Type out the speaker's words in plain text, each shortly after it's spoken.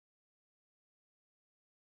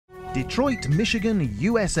Detroit, Michigan,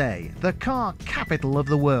 USA, the car capital of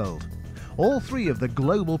the world. All three of the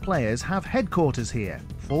global players have headquarters here: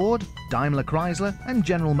 Ford, Daimler Chrysler and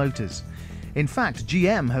General Motors. In fact,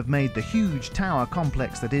 GM have made the huge tower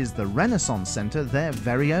complex that is the Renaissance Center their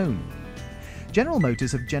very own. General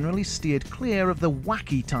Motors have generally steered clear of the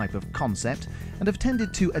wacky type of concept and have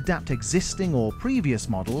tended to adapt existing or previous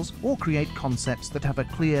models or create concepts that have a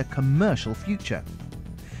clear commercial future.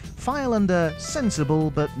 File under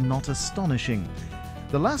sensible but not astonishing.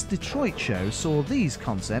 The last Detroit show saw these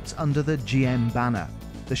concepts under the GM banner.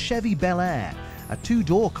 The Chevy Bel-Air, a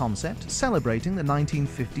two-door concept celebrating the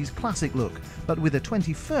 1950s classic look, but with a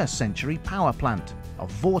 21st century power plant. A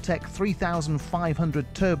Vortec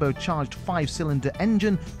 3500 turbocharged 5-cylinder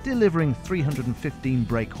engine delivering 315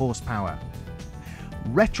 brake horsepower.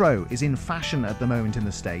 Retro is in fashion at the moment in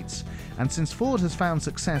the States, and since Ford has found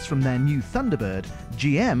success from their new Thunderbird,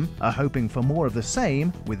 GM are hoping for more of the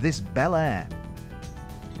same with this Bel-Air.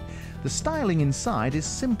 The styling inside is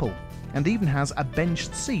simple and even has a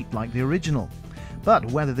benched seat like the original, but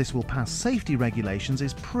whether this will pass safety regulations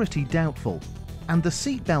is pretty doubtful, and the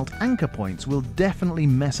seatbelt anchor points will definitely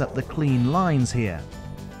mess up the clean lines here.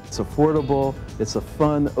 It's affordable, it's a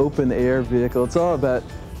fun open-air vehicle, it's all about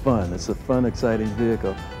fun. It's a fun, exciting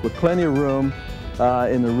vehicle with plenty of room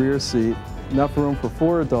in the rear seat, enough room for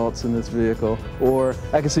 4 adults in this vehicle, or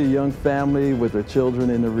I can see a young family with their children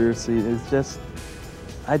in the rear seat.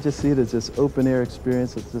 I just see it as just open-air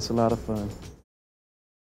experience. It's just a lot of fun.